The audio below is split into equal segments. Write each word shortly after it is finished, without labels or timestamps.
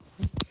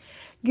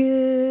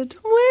Good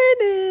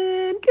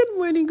morning. Good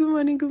morning. Good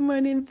morning. Good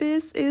morning.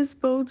 This is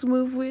Bold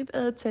Move with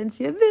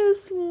Attention.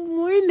 This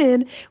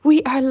morning,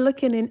 we are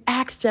looking in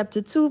Acts chapter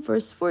 2,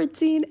 verse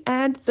 14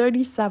 and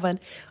 37.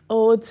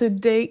 Oh,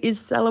 today is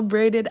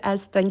celebrated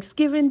as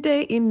Thanksgiving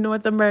Day in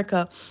North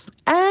America.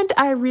 And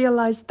I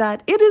realized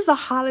that it is a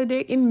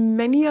holiday in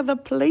many other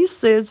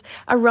places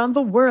around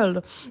the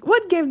world.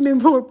 What gave me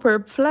more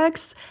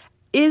perplexed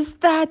is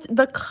that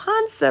the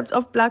concept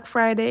of Black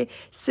Friday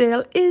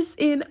sale is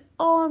in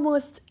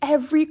almost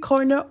every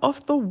corner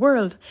of the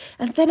world.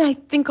 And then I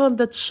think on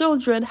the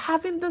children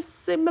having the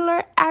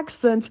similar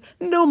accent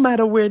no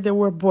matter where they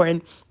were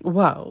born.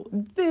 Wow,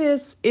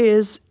 this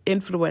is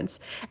influence.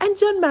 And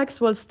John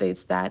Maxwell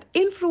states that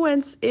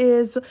influence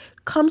is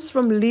comes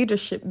from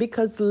leadership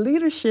because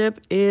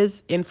leadership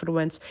is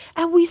influence.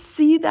 And we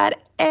see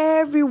that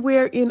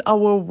everywhere in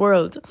our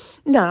world.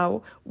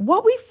 Now,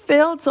 what we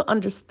fail to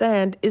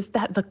understand is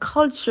that the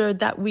culture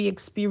that we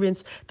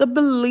experience, the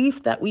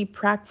belief that we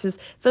practice,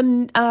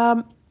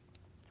 the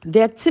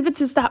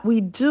activities that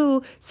we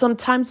do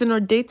sometimes in our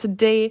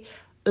day-to-day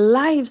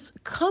lives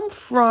come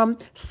from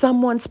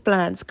someone's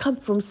plans, come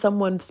from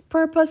someone's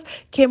purpose,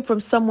 came from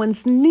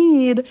someone's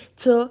need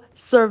to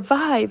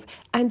survive.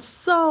 And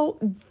so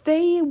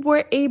they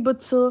were able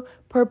to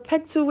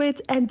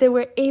perpetuate and they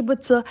were able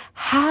to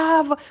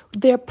have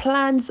their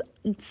plans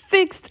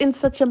fixed in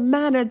such a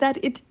manner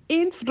that it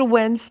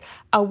influenced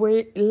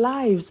our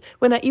lives.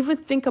 When I even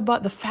think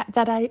about the fact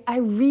that I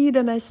read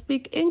and I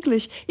speak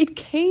English, it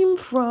came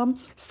from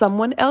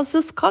someone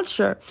else's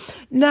culture.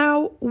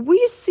 Now, we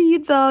see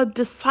the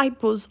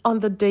disciples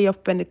on the day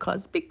of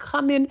Pentecost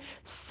becoming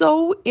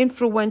so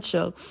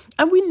influential.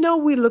 And we know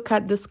we look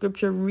at the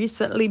scripture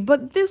recently,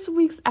 but this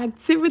week's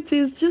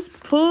activities just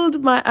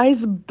pulled my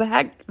eyes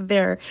back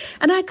there.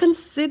 And I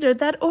consider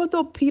that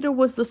although Peter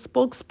was the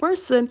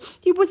spokesperson,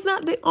 he was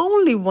not the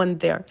only one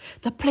there.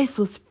 The place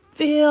was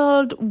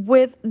filled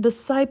with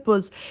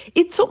disciples.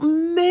 It took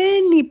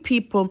many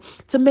people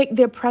to make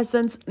their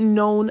presence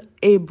known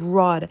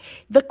abroad.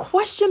 The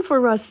question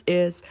for us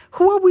is,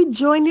 who are we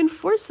joining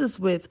forces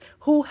with?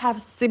 Who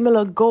have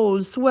similar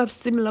goals, who have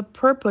similar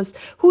purpose,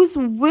 who's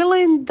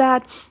willing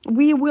that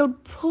we will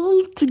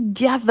pull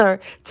together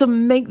to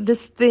make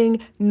this thing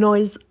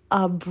noise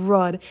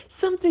abroad.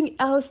 Something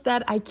else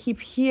that I keep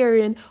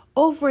hearing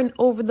over and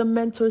over, the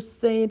mentors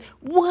saying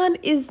one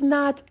is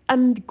not a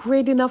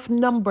great enough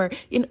number.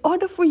 In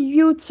order for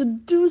you to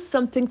do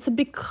something, to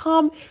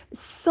become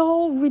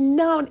so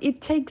renowned,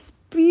 it takes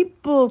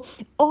people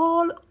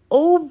all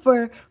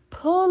over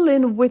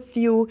pulling with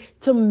you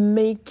to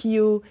make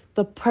you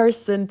the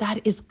person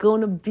that is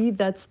going to be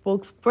that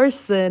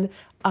spokesperson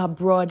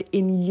abroad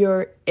in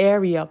your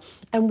area.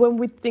 And when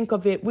we think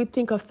of it, we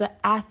think of the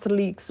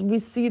athletes. We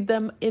see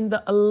them in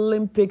the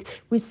Olympics.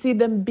 We see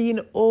them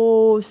being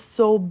oh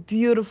so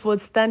beautiful,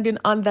 standing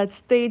on that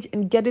stage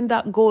and getting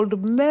that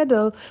gold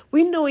medal.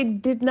 We know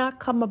it did not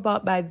come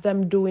about by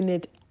them doing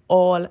it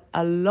all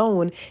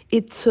alone.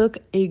 It took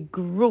a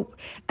group.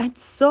 And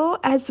so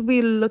as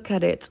we look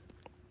at it,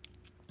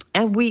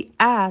 and we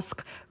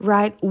ask,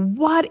 right,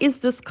 what is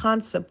this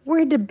concept?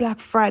 Where did Black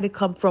Friday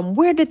come from?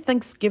 Where did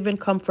Thanksgiving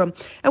come from?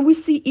 And we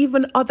see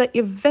even other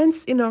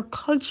events in our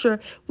culture.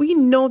 We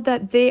know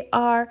that they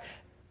are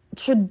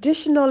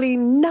traditionally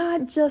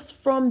not just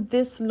from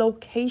this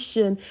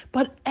location,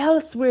 but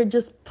elsewhere,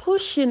 just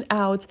pushing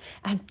out.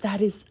 And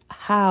that is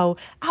how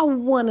I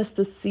want us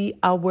to see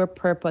our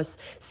purpose.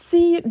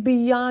 See it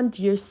beyond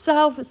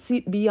yourself, see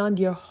it beyond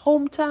your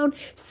hometown,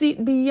 see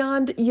it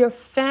beyond your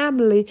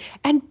family,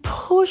 and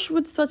push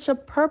with such a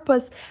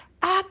purpose.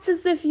 Act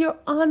as if you're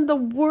on the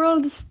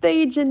world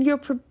stage and you're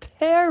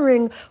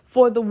preparing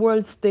for the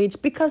world stage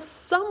because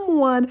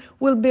someone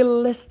will be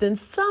listening,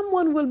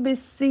 someone will be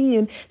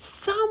seeing,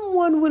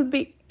 someone will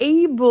be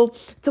able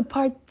to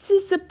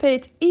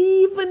participate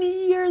even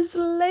years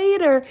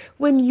later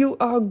when you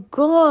are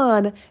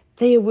gone.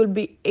 They will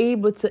be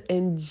able to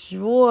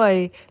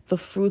enjoy the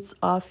fruits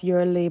of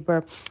your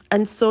labor.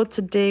 And so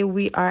today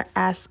we are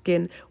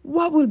asking,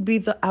 what will be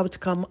the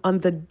outcome on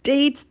the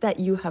date that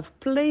you have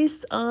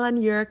placed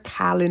on your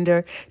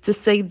calendar to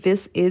say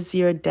this is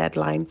your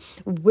deadline?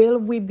 Will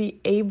we be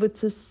able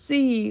to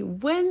see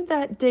when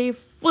that day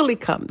fully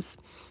comes?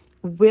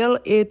 Will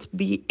it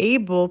be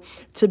able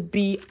to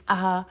be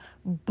a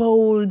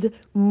bold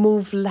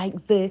move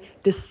like the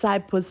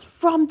disciples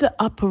from the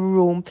upper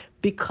room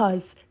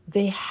because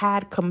they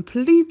had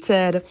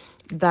completed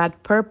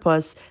that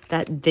purpose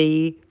that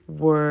they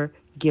were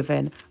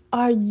given?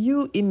 Are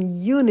you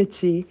in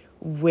unity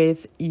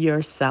with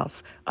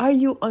yourself? Are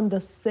you on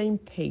the same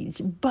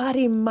page,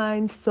 body,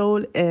 mind,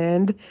 soul,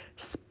 and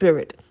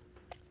spirit?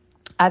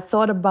 I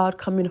thought about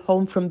coming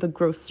home from the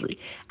grocery.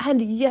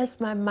 And yes,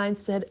 my mind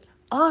said,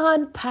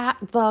 unpack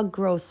the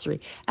grocery.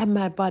 And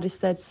my body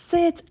said,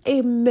 sit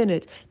a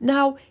minute.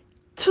 Now,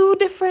 two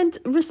different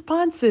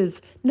responses.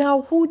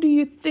 Now, who do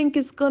you think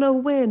is going to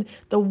win?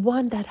 The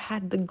one that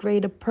had the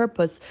greater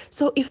purpose.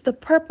 So if the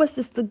purpose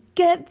is to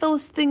get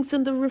those things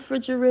in the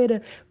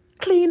refrigerator,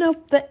 clean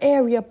up the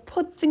area,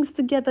 put things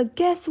together.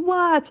 Guess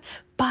what?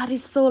 Body,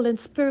 soul, and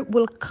spirit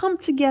will come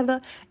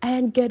together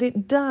and get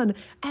it done.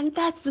 And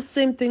that's the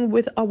same thing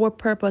with our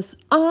purpose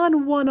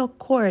on one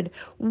accord,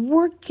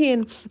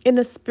 working in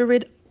a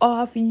spirit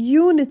of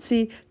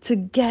unity to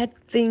get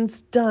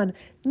things done.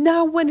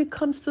 Now, when it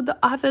comes to the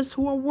others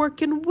who are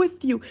working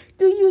with you,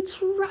 do you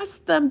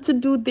trust them to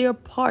do their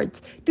part?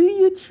 Do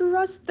you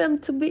trust them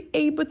to be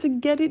able to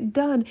get it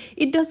done?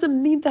 It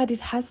doesn't mean that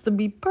it has to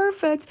be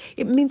perfect,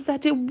 it means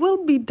that it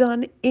will be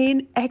done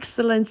in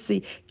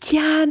excellency.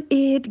 Can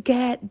it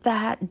get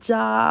that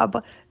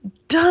job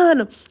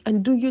done?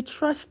 And do you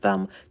trust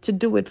them to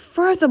do it?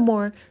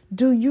 Furthermore,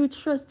 do you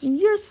trust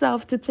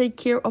yourself to take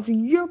care of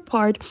your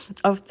part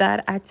of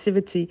that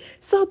activity?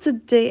 So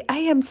today I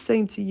am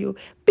saying to you,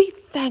 be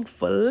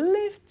thankful.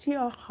 Lift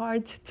your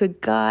heart to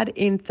God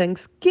in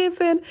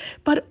thanksgiving,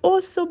 but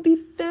also be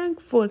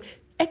thankful.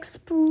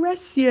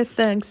 Express your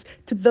thanks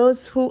to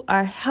those who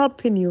are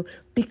helping you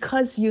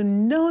because you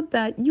know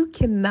that you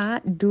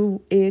cannot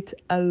do it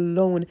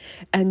alone.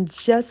 And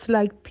just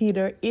like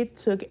Peter, it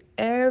took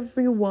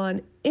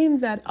everyone in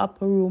that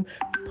upper room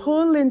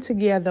pulling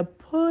together,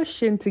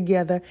 pushing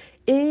together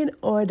in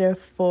order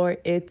for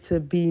it to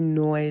be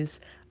noise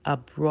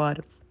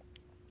abroad.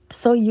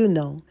 So,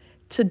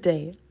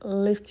 today,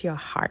 lift your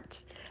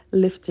heart,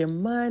 lift your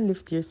mind,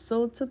 lift your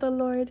soul to the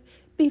Lord.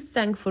 Be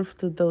thankful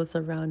to those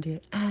around you.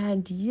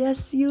 And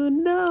yes,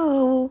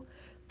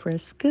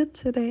 press good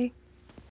today.